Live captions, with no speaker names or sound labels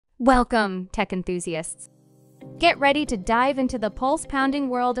Welcome, tech enthusiasts. Get ready to dive into the pulse-pounding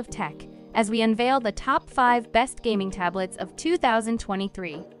world of tech as we unveil the top 5 best gaming tablets of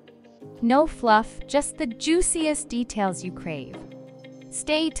 2023. No fluff, just the juiciest details you crave.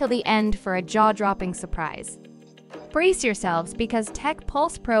 Stay till the end for a jaw-dropping surprise. Brace yourselves because Tech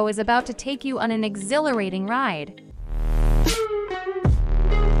Pulse Pro is about to take you on an exhilarating ride.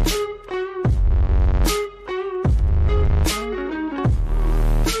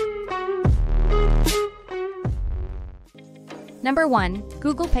 Number 1.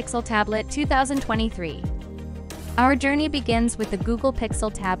 Google Pixel Tablet 2023. Our journey begins with the Google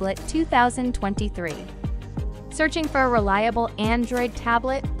Pixel Tablet 2023. Searching for a reliable Android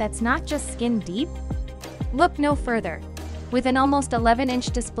tablet that's not just skin deep? Look no further. With an almost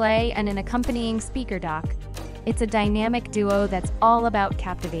 11-inch display and an accompanying speaker dock, it's a dynamic duo that's all about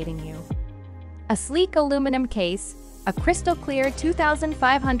captivating you. A sleek aluminum case, a crystal-clear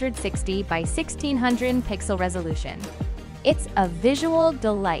 2560 by 1600 pixel resolution. It's a visual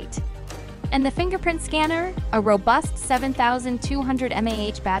delight. And the fingerprint scanner, a robust 7200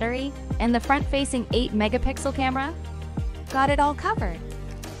 mAh battery, and the front-facing 8-megapixel camera? Got it all covered.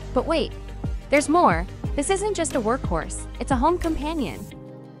 But wait, there's more. This isn't just a workhorse, it's a home companion.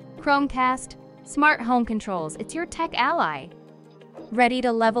 Chromecast, smart home controls, it's your tech ally. Ready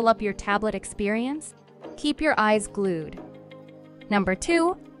to level up your tablet experience? Keep your eyes glued. Number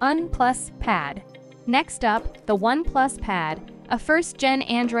 2. OnePlus Pad. Next up, the OnePlus Pad, a first-gen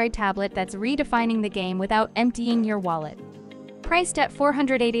Android tablet that's redefining the game without emptying your wallet. Priced at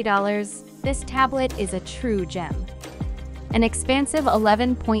 $480, this tablet is a true gem. An expansive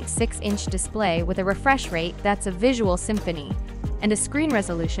 11.6-inch display with a refresh rate that's a visual symphony, and a screen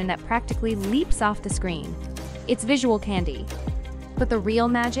resolution that practically leaps off the screen. It's visual candy. But the real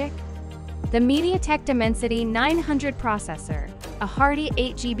magic? The MediaTek Dimensity 900 processor, a hearty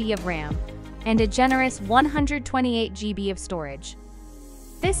 8 GB of RAM, and a generous 128 GB of storage.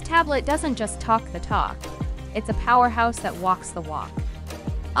 This tablet doesn't just talk the talk, it's a powerhouse that walks the walk.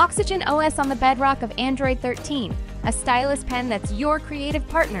 Oxygen OS on the bedrock of Android 13, a stylus pen that's your creative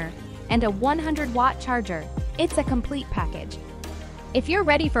partner, and a 100-watt charger. It's a complete package. If you're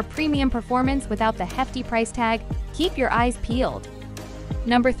ready for premium performance without the hefty price tag, keep your eyes peeled.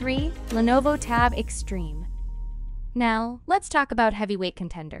 Number 3. Lenovo Tab Extreme. Now, let's talk about heavyweight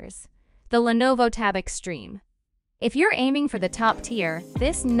contenders. The Lenovo Tab Extreme. If you're aiming for the top tier,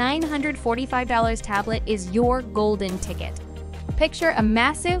 this $945 tablet is your golden ticket. Picture a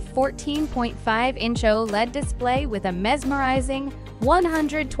massive 14.5-inch OLED display with a mesmerizing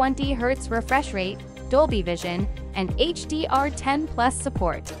 120Hz refresh rate, Dolby Vision, and HDR10+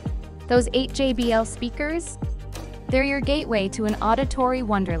 support. Those 8 JBL speakers? They're your gateway to an auditory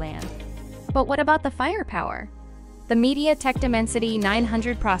wonderland. But what about the firepower? The MediaTek Dimensity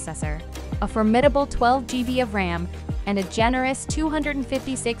 900 processor, a formidable 12 GB of RAM, and a generous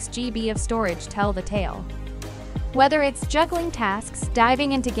 256 GB of storage tell the tale. Whether it's juggling tasks,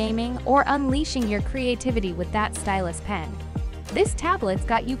 diving into gaming, or unleashing your creativity with that stylus pen, this tablet's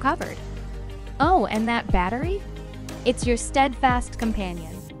got you covered. Oh, and that battery? It's your steadfast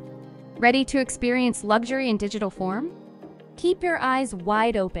companion. Ready to experience luxury in digital form? Keep your eyes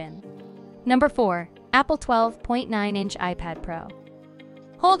wide open. Number 4. Apple 12.9-inch iPad Pro.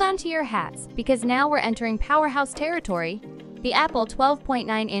 Hold on to your hats, because now we're entering powerhouse territory, the Apple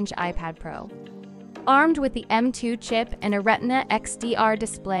 12.9-inch iPad Pro. Armed with the M2 chip and a Retina XDR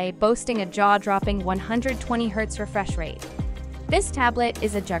display boasting a jaw-dropping 120Hz refresh rate, this tablet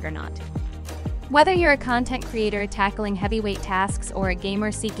is a juggernaut. Whether you're a content creator tackling heavyweight tasks or a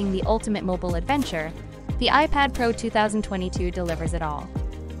gamer seeking the ultimate mobile adventure, the iPad Pro 2022 delivers it all.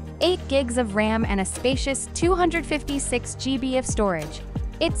 8 gigs of RAM and a spacious 256 GB of storage.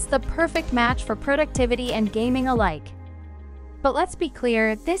 It's the perfect match for productivity and gaming alike. But let's be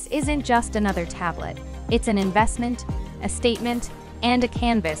clear, this isn't just another tablet. It's an investment, a statement, and a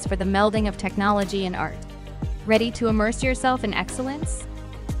canvas for the melding of technology and art. Ready to immerse yourself in excellence?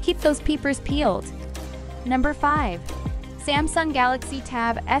 Keep those peepers peeled. Number 5. Samsung Galaxy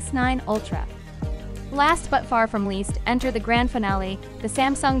Tab S9 Ultra. Last but far from least, enter the grand finale, the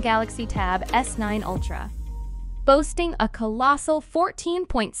Samsung Galaxy Tab S9 Ultra. Boasting a colossal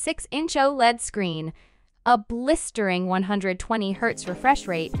 14.6-inch OLED screen, a blistering 120Hz refresh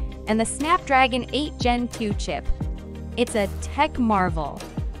rate, and the Snapdragon 8 Gen 2 chip. It's a tech marvel.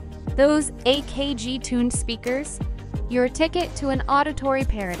 Those AKG-tuned speakers? Your ticket to an auditory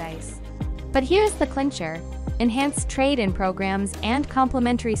paradise. But here's the clincher: enhanced trade-in programs and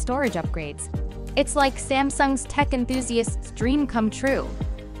complimentary storage upgrades. It's like Samsung's tech enthusiast's dream come true.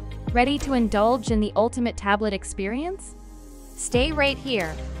 Ready to indulge in the ultimate tablet experience? Stay right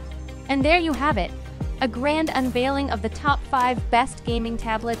here. And there you have it, a grand unveiling of the top 5 best gaming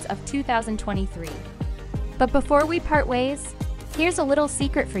tablets of 2023. But before we part ways, here's a little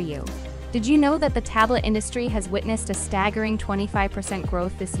secret for you. Did you know that the tablet industry has witnessed a staggering 25%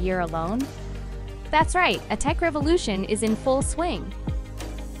 growth this year alone? That's right, a tech revolution is in full swing.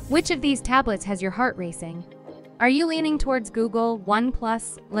 Which of these tablets has your heart racing? Are you leaning towards Google,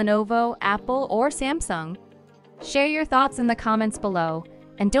 OnePlus, Lenovo, Apple, or Samsung? Share your thoughts in the comments below,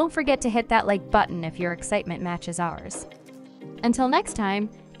 and don't forget to hit that like button if your excitement matches ours. Until next time,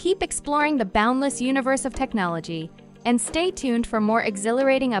 keep exploring the boundless universe of technology, and stay tuned for more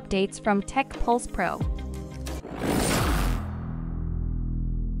exhilarating updates from Tech Pulse Pro.